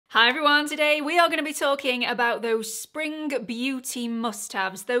Hi everyone, today we are going to be talking about those spring beauty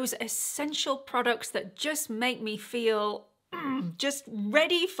must-haves, those essential products that just make me feel just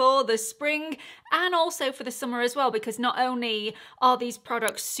ready for the spring and also for the summer as well, because not only are these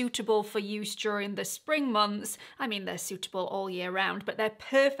products suitable for use during the spring months, I mean they're suitable all year round, but they're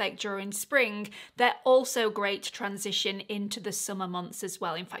perfect during spring, they're also great to transition into the summer months as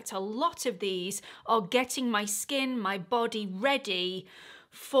well. In fact, a lot of these are getting my skin, my body ready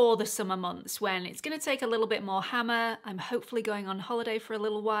for the summer months when it's going to take a little bit more hammer. I'm hopefully going on holiday for a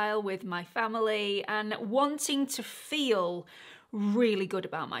little while with my family and wanting to feel really good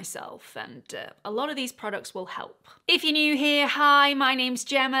about myself, and a lot of these products will help. If you're new here, hi, my name's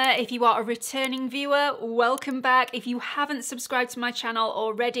Gemma. If you are a returning viewer, welcome back. If you haven't subscribed to my channel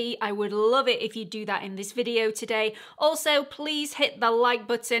already, I would love it if you do that in this video today. Also, please hit the like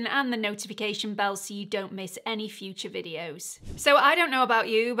button and the notification bell so you don't miss any future videos. So I don't know about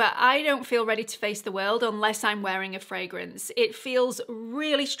you, but I don't feel ready to face the world unless I'm wearing a fragrance. It feels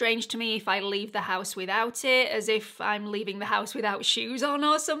really strange to me if I leave the house without it, as if I'm leaving the house without shoes on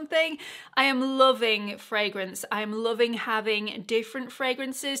or something. I am loving fragrance. I'm loving having different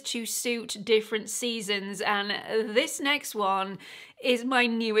fragrances to suit different seasons, and this next one is my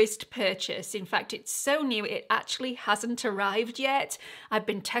newest purchase. In fact, it's so new it actually hasn't arrived yet. I've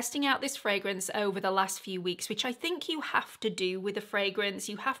been testing out this fragrance over the last few weeks, which I think you have to do with a fragrance.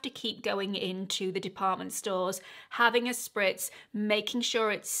 You have to keep going into the department stores, having a spritz, making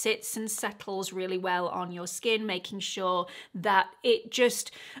sure it sits and settles really well on your skin, making sure that it just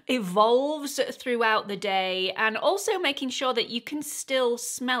evolves throughout the day, and also making sure that you can still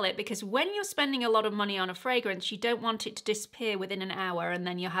smell it, because when you're spending a lot of money on a fragrance, you don't want it to disappear within an hour and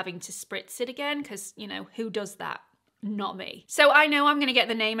then you're having to spritz it again, because, you know, who does that? Not me. So I know I'm going to get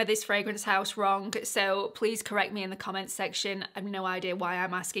the name of this fragrance house wrong, so please correct me in the comments section. I have no idea why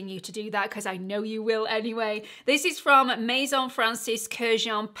I'm asking you to do that, because I know you will anyway. This is from Maison Francis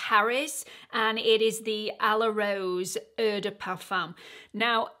Kurkdjian Paris, and it is the A la Rose Eau de Parfum.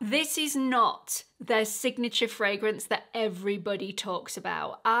 Now, this is not their signature fragrance that everybody talks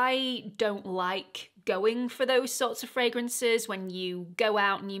about. I don't like going for those sorts of fragrances when you go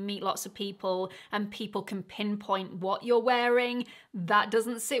out and you meet lots of people and people can pinpoint what you're wearing. That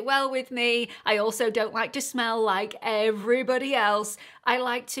doesn't sit well with me. I also don't like to smell like everybody else. I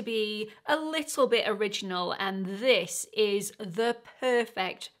like to be a little bit original, and this is the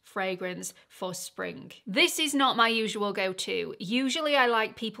perfect fragrance for spring. This is not my usual go-to. Usually I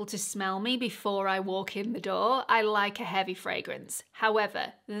like people to smell me before I walk in the door. I like a heavy fragrance.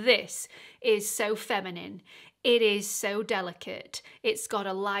 However, this is so feminine. It is so delicate. It's got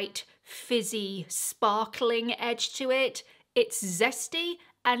a light, fizzy, sparkling edge to it. It's zesty,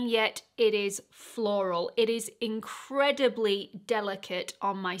 and yet it is floral. It is incredibly delicate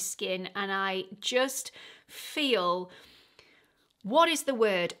on my skin, and I just feel, what is the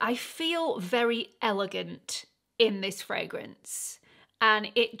word? I feel very elegant in this fragrance, and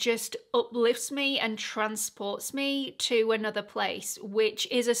it just uplifts me and transports me to another place, which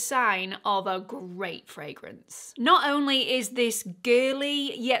is a sign of a great fragrance. Not only is this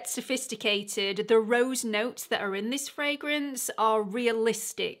girly yet sophisticated, the rose notes that are in this fragrance are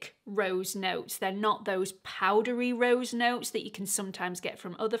realistic rose notes. They're not those powdery rose notes that you can sometimes get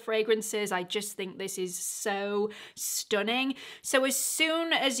from other fragrances. I just think this is so stunning. So as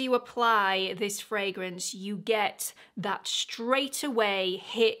soon as you apply this fragrance, you get that straight away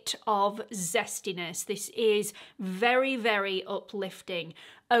hit of zestiness. This is very, very uplifting.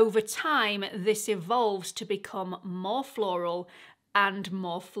 Over time, this evolves to become more floral and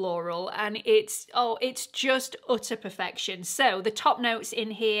more floral, and it's just utter perfection. So the top notes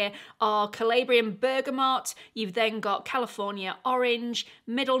in here are Calabrian bergamot, you've then got California orange,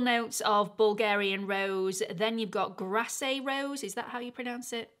 middle notes of Bulgarian rose, then you've got grasse rose, is that how you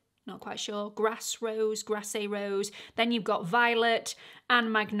pronounce it? Not quite sure. Grass rose, grasse rose, then you've got violet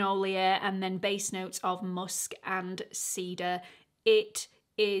and magnolia, and then base notes of musk and cedar. It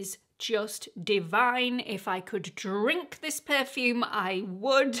is just divine. If I could drink this perfume, I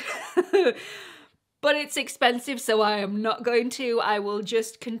would. But it's expensive, so I am not going to. I will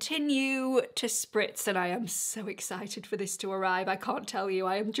just continue to spritz, and I am so excited for this to arrive. I can't tell you.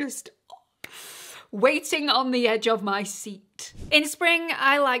 I am just waiting on the edge of my seat. In spring,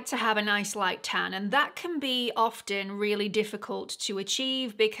 I like to have a nice light tan, and that can be often really difficult to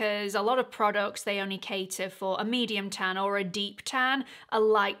achieve because a lot of products, they only cater for a medium tan or a deep tan. A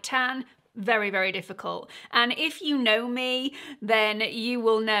light tan, very, very difficult. And if you know me, then you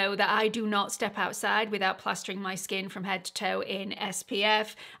will know that I do not step outside without plastering my skin from head to toe in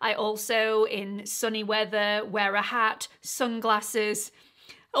SPF. I also, in sunny weather, wear a hat, sunglasses,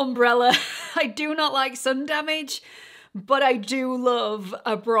 umbrella. I do not like sun damage, but I do love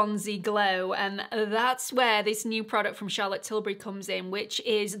a bronzy glow, and that's where this new product from Charlotte Tilbury comes in, which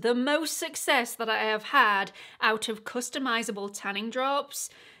is the most success that I have had out of customizable tanning drops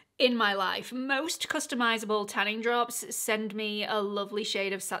in my life. Most customizable tanning drops send me a lovely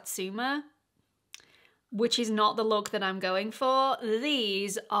shade of Satsuma, which is not the look that I'm going for.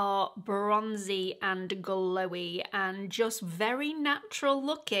 These are bronzy and glowy and just very natural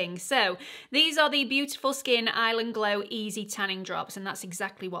looking. So these are the Beautiful Skin Island Glow Easy Tanning Drops, and that's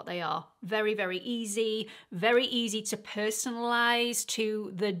exactly what they are. Very, very easy to personalize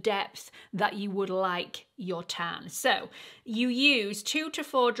to the depth that you would like your tan. So you use 2 to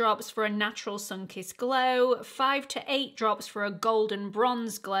 4 drops for a natural sun-kissed glow, 5 to 8 drops for a golden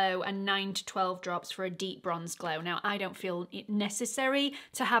bronze glow, and 9 to 12 drops for a deep bronze glow. Now, I don't feel it necessary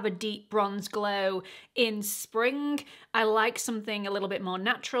to have a deep bronze glow in spring. I like something a little bit more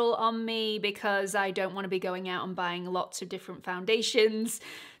natural on me because I don't want to be going out and buying lots of different foundations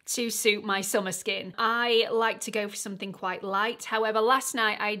to suit my summer skin. I like to go for something quite light. However, last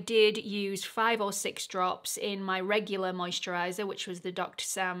night I did use 5 or 6 drops in my regular moisturizer, which was the Dr.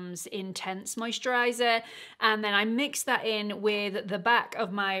 Sam's Intense Moisturizer, and then I mixed that in with the back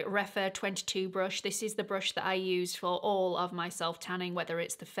of my Refa 22 brush. This is the brush that I use for all of my self-tanning, whether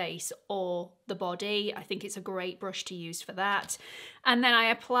it's the face or the body. I think it's a great brush to use for that. And then I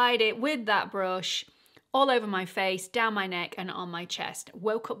applied it with that brush all over my face, down my neck and on my chest.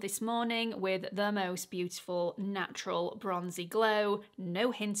 Woke up this morning with the most beautiful natural bronzy glow,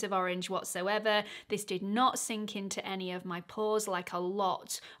 no hint of orange whatsoever. This did not sink into any of my pores like a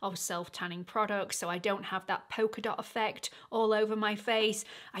lot of self-tanning products, so I don't have that polka dot effect all over my face.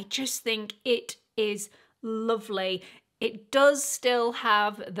 I just think it is lovely. It does still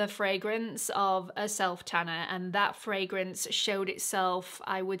have the fragrance of a self-tanner, and that fragrance showed itself,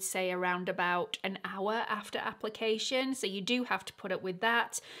 I would say, around about an hour after application. So you do have to put up with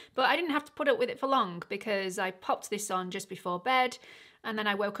that, but I didn't have to put up with it for long because I popped this on just before bed, and then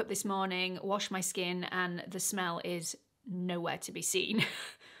I woke up this morning, washed my skin, and the smell is nowhere to be seen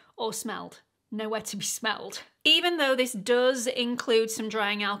or smelled. Nowhere to be smelled. Even though this does include some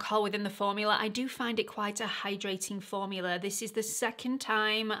drying alcohol within the formula, I do find it quite a hydrating formula. This is the second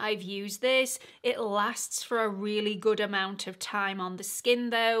time I've used this. It lasts for a really good amount of time on the skin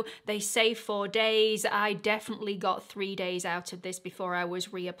though. They say 4 days. I definitely got 3 days out of this before I was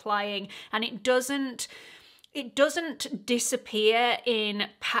reapplying, and it doesn't disappear in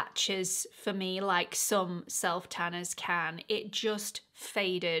patches for me like some self-tanners can. It just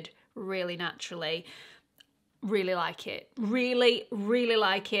faded really naturally. Really like it. Really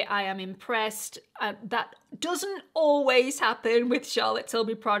like it. I am impressed. That doesn't always happen with Charlotte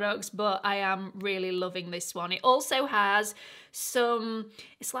Tilbury products, but I am really loving this one. It also has some,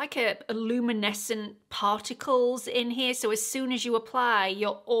 it's like a luminescent particles in here. So as soon as you apply,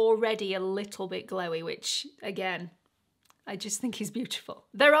 you're already a little bit glowy, which again, I just think is beautiful.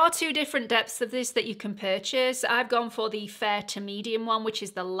 There are 2 different depths of this that you can purchase. I've gone for the fair to medium one, which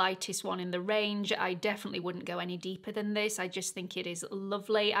is the lightest one in the range. I definitely wouldn't go any deeper than this. I just think it is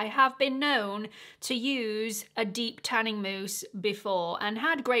lovely. I have been known to use a deep tanning mousse before and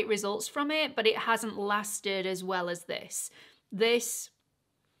had great results from it, but it hasn't lasted as well as this. This,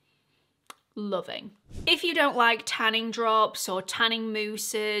 loving. If you don't like tanning drops or tanning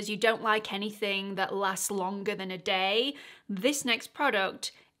mousses, you don't like anything that lasts longer than a day, this next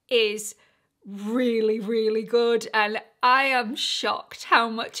product is really good, and I am shocked how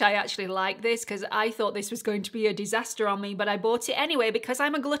much I actually like this because I thought this was going to be a disaster on me, but I bought it anyway because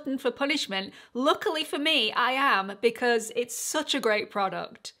I'm a glutton for punishment. Luckily for me, I am, because it's such a great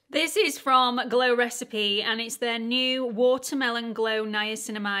product. This is from Glow Recipe, and it's their new Watermelon Glow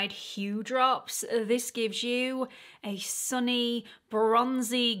Niacinamide Hue Drops. This gives you a sunny,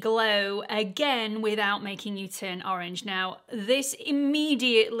 bronzy glow, again, without making you turn orange. Now, this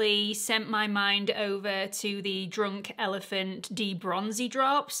immediately sent my mind over to the Drunk Elephant De-Bronzy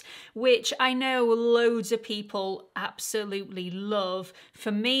Drops, which I know loads of people absolutely love.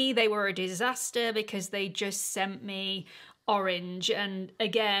 For me, they were a disaster because they just sent me orange, and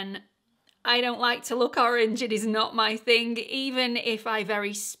again, I don't like to look orange. It is not my thing. Even if I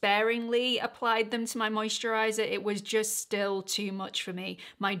very sparingly applied them to my moisturizer, it was just still too much for me.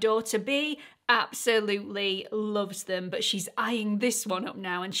 My daughter B absolutely loves them, but she's eyeing this one up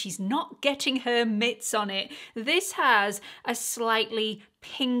now and she's not getting her mitts on it. This has a slightly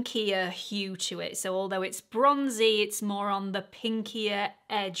pinkier hue to it, so although it's bronzy, it's more on the pinkier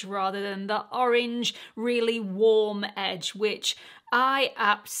edge rather than the orange, really warm edge, which I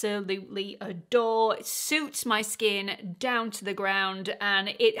absolutely adore. It suits my skin down to the ground,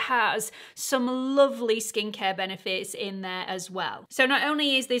 and it has some lovely skincare benefits in there as well. So not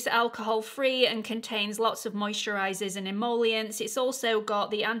only is this alcohol free and contains lots of moisturizers and emollients, it's also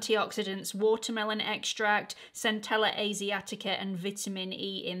got the antioxidants watermelon extract, Centella asiatica and vitamin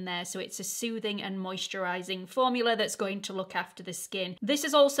E in there. So it's a soothing and moisturizing formula that's going to look after the skin. This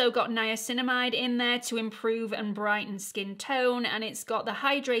has also got niacinamide in there to improve and brighten skin tone, and it's got the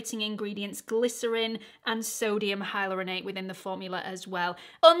hydrating ingredients glycerin and sodium hyaluronate within the formula as well.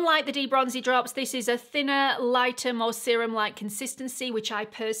 Unlike the debronzy drops, this is a thinner, lighter, more serum-like consistency, which I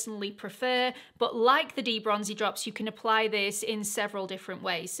personally prefer, but like the debronzy drops, you can apply this in several different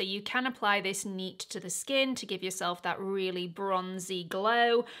ways. So you can apply this neat to the skin to give yourself that really bronzy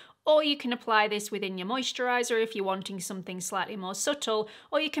glow, or you can apply this within your moisturizer if you're wanting something slightly more subtle,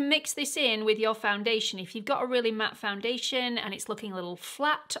 or you can mix this in with your foundation. If you've got a really matte foundation and it's looking a little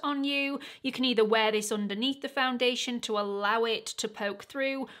flat on you, you can either wear this underneath the foundation to allow it to poke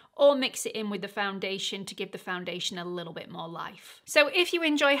through, or mix it in with the foundation to give the foundation a little bit more life. So if you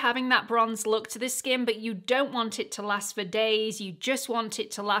enjoy having that bronze look to the skin, but you don't want it to last for days, you just want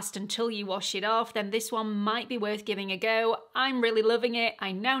it to last until you wash it off, then this one might be worth giving a go. I'm really loving it.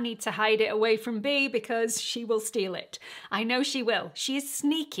 I now need to hide it away from Bea because she will steal it. I know she will. She is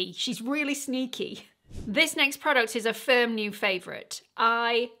sneaky. She's really sneaky. This next product is a firm new favorite.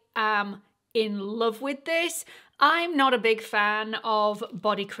 I am in love with this. I'm not a big fan of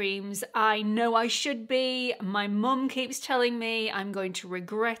body creams. I know I should be. My mum keeps telling me I'm going to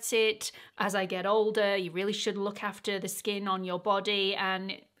regret it as I get older. You really should look after the skin on your body,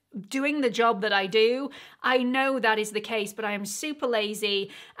 and doing the job that I do, I know that is the case, but I am super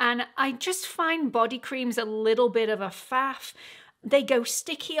lazy and I just find body creams a little bit of a faff. They go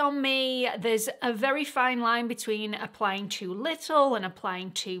sticky on me. There's a very fine line between applying too little and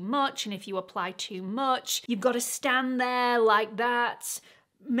applying too much. And if you apply too much, you've got to stand there like that,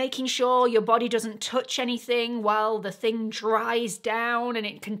 making sure your body doesn't touch anything while the thing dries down, and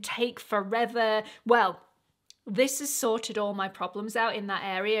it can take forever. Well, this has sorted all my problems out in that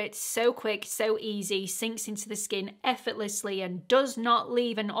area. It's so quick, so easy, sinks into the skin effortlessly and does not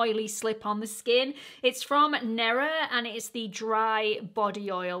leave an oily slip on the skin. It's from Nera and it's the dry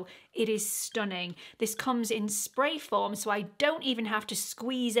body oil. It is stunning. This comes in spray form, so I don't even have to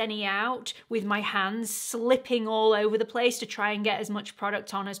squeeze any out with my hands slipping all over the place to try and get as much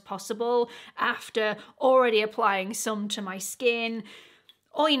product on as possible after already applying some to my skin.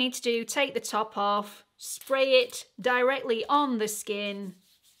 All you need to do, take the top off, spray it directly on the skin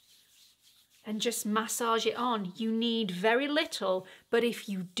and just massage it on. You need very little, but if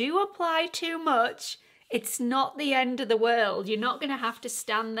you do apply too much, it's not the end of the world. You're not going to have to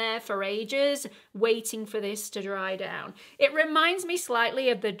stand there for ages waiting for this to dry down. It reminds me slightly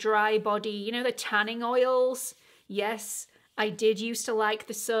of the dry body, you know, the tanning oils. Yes, I did used to like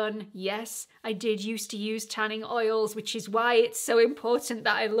the sun. Yes, I did used to use tanning oils, which is why it's so important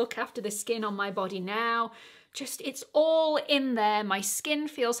that I look after the skin on my body now. Just, it's all in there. My skin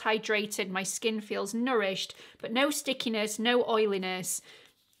feels hydrated, my skin feels nourished, but no stickiness, no oiliness.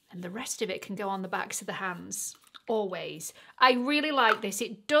 And the rest of it can go on the backs of the hands. Always. I really like this.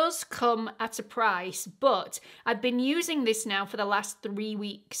 It does come at a price, but I've been using this now for the last 3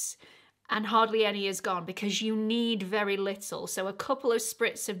 weeks. And hardly any is gone because you need very little. So a couple of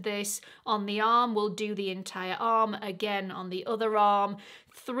spritz of this on the arm will do the entire arm. Again, on the other arm.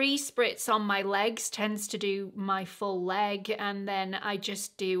 3 spritz on my legs tends to do my full leg. And then I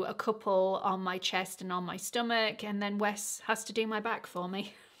just do a couple on my chest and on my stomach. And then Wes has to do my back for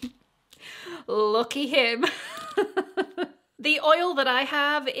me. Lucky him. The oil that I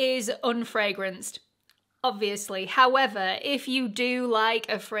have is unfragranced. Obviously. However, if you do like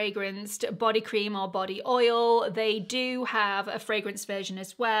a fragranced body cream or body oil, they do have a fragrance version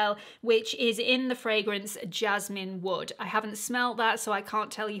as well, which is in the fragrance Jasmine Wood. I haven't smelled that, so I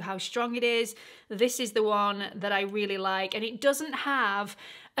can't tell you how strong it is. This is the one that I really like, and it doesn't have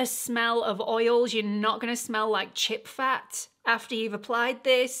a smell of oils. You're not going to smell like chip fat after you've applied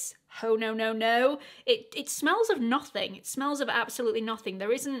this. Oh, no, no, no. It smells of nothing. It smells of absolutely nothing.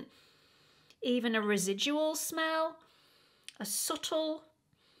 There isn't even a residual smell, a subtle,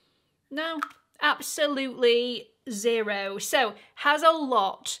 no, absolutely zero. So has a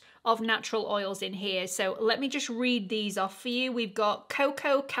lot of natural oils in here. So let me just read these off for you. We've got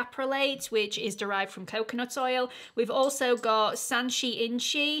cocoa caprylate, which is derived from coconut oil. We've also got sanshi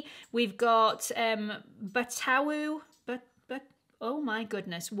inchi. We've got batau, oh my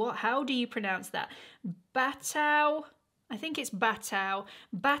goodness, how do you pronounce that? Batau. I think it's batau.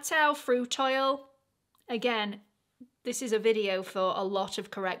 Batau fruit oil. Again, this is a video for a lot of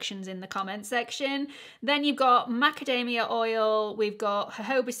corrections in the comment section. Then you've got macadamia oil, we've got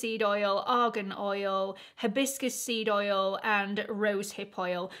jojoba seed oil, argan oil, hibiscus seed oil, and rosehip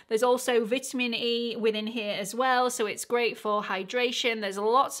oil. There's also vitamin E within here as well, so it's great for hydration. There's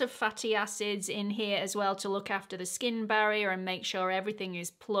lots of fatty acids in here as well to look after the skin barrier and make sure everything is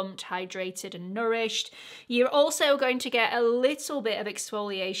plumped, hydrated, and nourished. You're also going to get a little bit of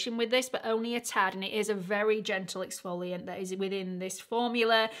exfoliation with this, but only a tad, and it is a very gentle exfoliant that is within this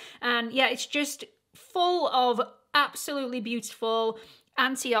formula. And yeah, it's just full of absolutely beautiful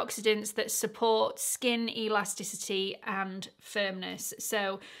antioxidants that support skin elasticity and firmness.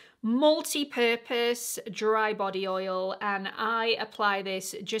 So multi-purpose dry body oil, and I apply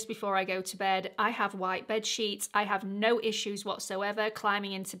this just before I go to bed. I have white bed sheets. I have no issues whatsoever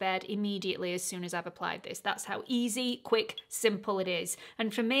climbing into bed immediately as soon as I've applied this. That's how easy, quick, simple it is.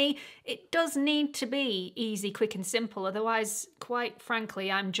 And for me, it does need to be easy, quick, and simple. Otherwise, quite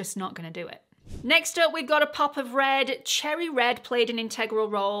frankly, I'm just not going to do it. Next up, we've got a pop of red. Cherry red played an integral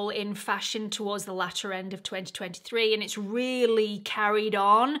role in fashion towards the latter end of 2023, and it's really carried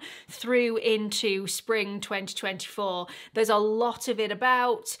on through into spring 2024. There's a lot of it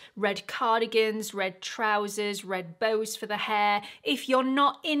about: red cardigans, red trousers, red bows for the hair. If you're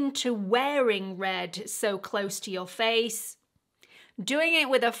not into wearing red so close to your face, doing it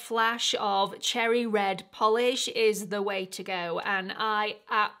with a flash of cherry red polish is the way to go, and I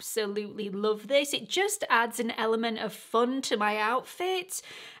absolutely love this. It just adds an element of fun to my outfit,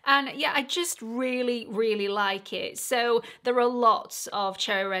 and yeah, I just really, really like it. So there are lots of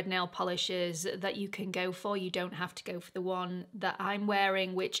cherry red nail polishes that you can go for. You don't have to go for the one that I'm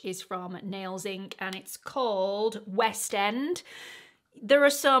wearing, which is from Nails Inc, and it's called West End. There are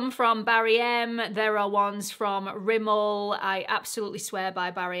some from Barry M, there are ones from Rimmel. I absolutely swear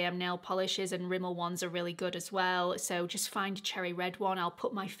by Barry M nail polishes, and Rimmel ones are really good as well. So just find a cherry red one. I'll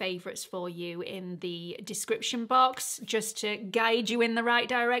put my favourites for you in the description box just to guide you in the right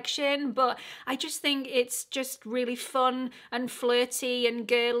direction. But I just think it's just really fun and flirty and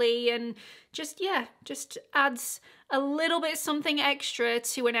girly, and just, yeah, just adds a little bit something extra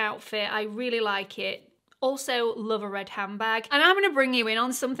to an outfit. I really like it. Also love a red handbag. And I'm going to bring you in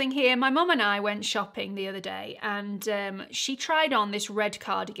on something here. My mum and I went shopping the other day, and she tried on this red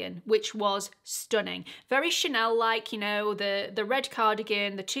cardigan, which was stunning. Very Chanel-like, you know, the red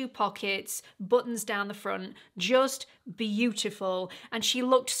cardigan, the two pockets, buttons down the front, just beautiful. And she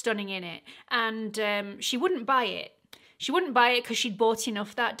looked stunning in it. And she wouldn't buy it. She wouldn't buy it because she'd bought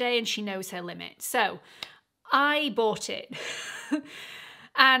enough that day and she knows her limit. So I bought it.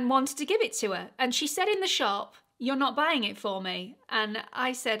 And wanted to give it to her. And she said in the shop, "You're not buying it for me." And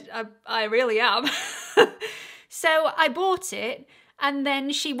I said, I really am. So I bought it, and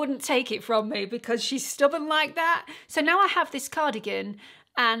then she wouldn't take it from me because she's stubborn like that. So now I have this cardigan,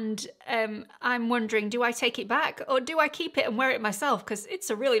 and I'm wondering, do I take it back or do I keep it and wear it myself? Because it's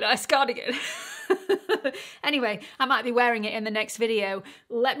a really nice cardigan. Anyway, I might be wearing it in the next video.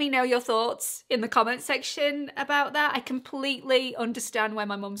 Let me know your thoughts in the comment section about that. I completely understand where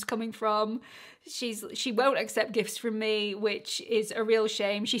my mum's coming from. She won't accept gifts from me, which is a real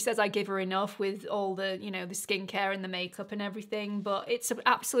shame. She says I give her enough with all the, you know, the skincare and the makeup and everything, but it's an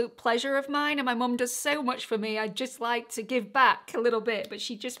absolute pleasure of mine, and my mum does so much for me. I'd just like to give back a little bit, but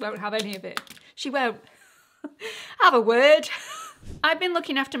she just won't have any of it. She won't. Have a word. I've been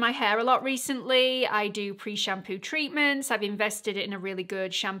looking after my hair a lot recently. I do pre-shampoo treatments. I've invested in a really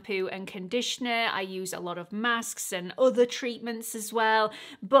good shampoo and conditioner. I use a lot of masks and other treatments as well.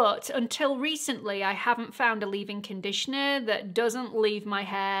 But until recently, I haven't found a leave-in conditioner that doesn't leave my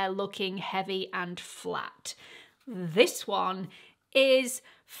hair looking heavy and flat. This one is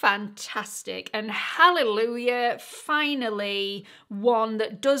fantastic, and hallelujah, finally one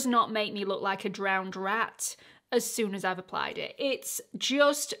that does not make me look like a drowned rat as soon as I've applied it. It's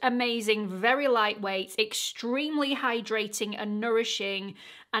just amazing, very lightweight, extremely hydrating and nourishing,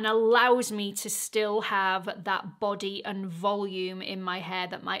 and allows me to still have that body and volume in my hair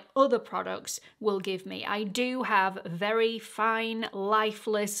that my other products will give me. I do have very fine,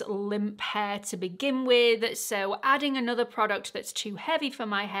 lifeless, limp hair to begin with, so adding another product that's too heavy for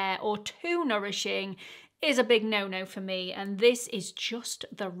my hair or too nourishing is a big no-no for me, and this is just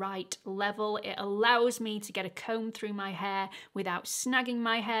the right level. It allows me to get a comb through my hair without snagging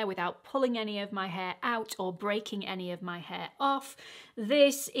my hair, without pulling any of my hair out or breaking any of my hair off.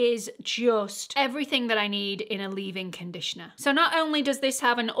 This is just everything that I need in a leave-in conditioner. So not only does this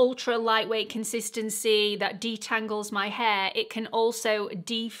have an ultra lightweight consistency that detangles my hair, it can also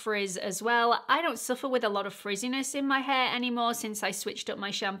defrizz as well. I don't suffer with a lot of frizziness in my hair anymore since I switched up my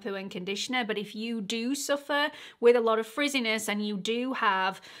shampoo and conditioner, but if you do suffer with a lot of frizziness and you do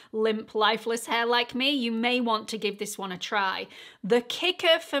have limp, lifeless hair like me, you may want to give this one a try. The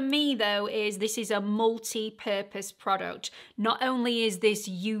kicker for me though is this is a multi-purpose product. Not only is this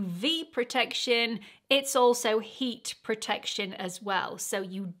UV protection, it's also heat protection as well. So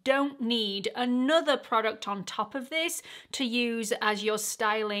you don't need another product on top of this to use as your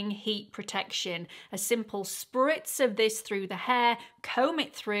styling heat protection. A simple spritz of this through the hair, comb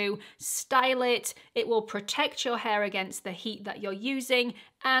it through, style it. It will protect your hair against the heat that you're using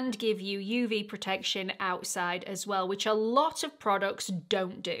and give you UV protection outside as well, which a lot of products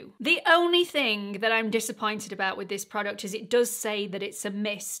don't do. The only thing that I'm disappointed about with this product is it does say that it's a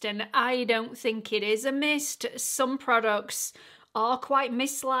mist, and I don't think it is a mist. Some products are quite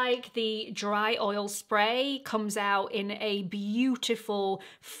mist-like. The dry oil spray comes out in a beautiful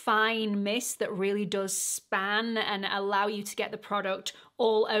fine mist that really does span and allow you to get the product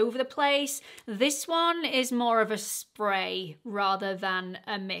all over the place. This one is more of a spray rather than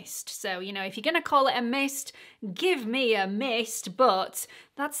a mist. So, you know, if you're gonna call it a mist, give me a mist, but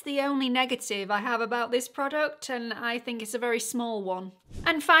that's the only negative I have about this product, and I think it's a very small one.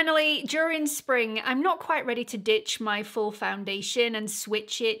 And finally, during spring, I'm not quite ready to ditch my full foundation and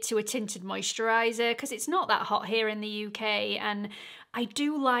switch it to a tinted moisturiser because it's not that hot here in the UK, and I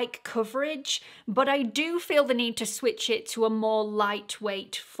do like coverage, but I do feel the need to switch it to a more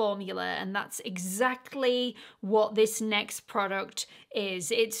lightweight formula, and that's exactly what this next product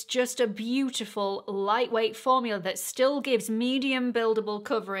is. It's just a beautiful lightweight formula that still gives medium buildable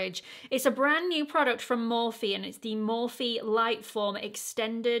coverage. It's a brand new product from Morphe, and it's the Morphe Lightform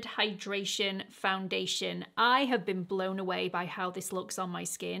Extended Hydration Foundation. I have been blown away by how this looks on my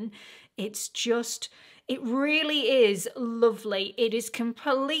skin. It really is lovely. It is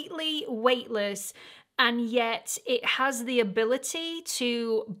completely weightless, and yet it has the ability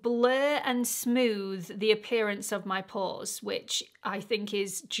to blur and smooth the appearance of my pores, which I think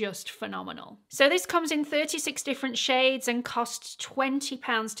is just phenomenal. So this comes in 36 different shades and costs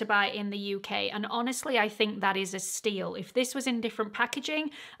 £20 to buy in the UK, and honestly I think that is a steal. If this was in different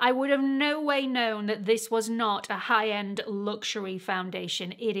packaging, I would have no way known that this was not a high-end luxury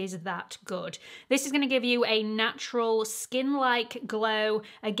foundation. It is that good. This is going to give you a natural skin-like glow.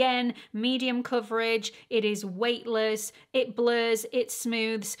 Again, medium coverage. It is weightless, it blurs, it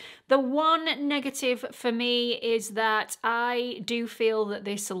smooths. The one negative for me is that I do feel that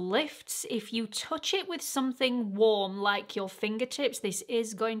this lifts. If you touch it with something warm like your fingertips, this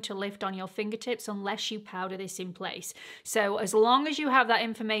is going to lift on your fingertips unless you powder this in place. So as long as you have that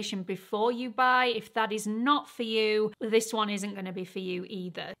information before you buy, if that is not for you, this one isn't going to be for you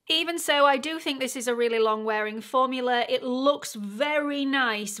either. Even so, I do think this is a really long wearing formula. It looks very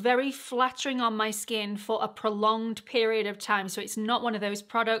nice, very flattering on my skin for a prolonged period of time. So it's not one of those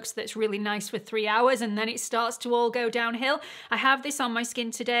products that's really nice for 3 hours and then it starts to all go downhill. I have this on my skin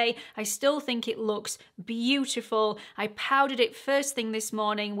today. I still think it looks beautiful. I powdered it first thing this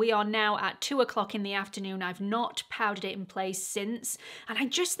morning. We are now at 2 o'clock in the afternoon. I've not powdered it in place since. And I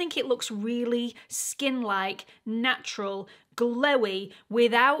just think it looks really skin-like, natural, glowy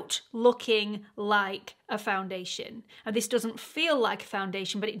without looking like a foundation. And this doesn't feel like a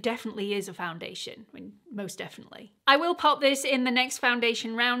foundation, but it definitely is a foundation. I mean, most definitely. I will pop this in the next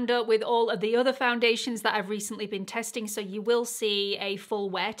foundation roundup with all of the other foundations that I've recently been testing, so you will see a full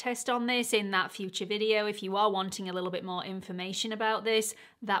wear test on this in that future video. If you are wanting a little bit more information about this,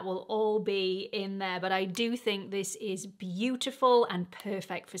 that will all be in there. But I do think this is beautiful and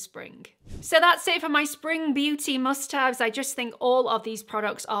perfect for spring. So that's it for my spring beauty must-haves. I just think all of these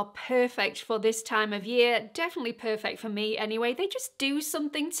products are perfect for this time of year. Definitely perfect for me anyway. They just do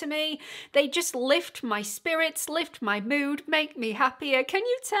something to me. They just lift my spirits, lift my mood, make me happier. Can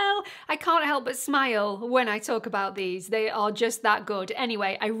you tell? I can't help but smile when I talk about these. They are just that good.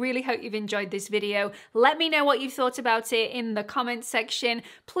 Anyway, I really hope you've enjoyed this video. Let me know what you thought about it in the comments section.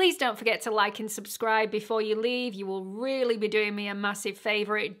 Please don't forget to like and subscribe before you leave. You will really be doing me a massive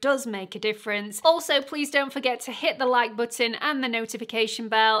favor. It does make a difference. Also, please don't forget to hit the like button and the notification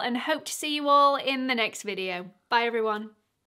bell, and hope to see you all in the next video. Bye everyone.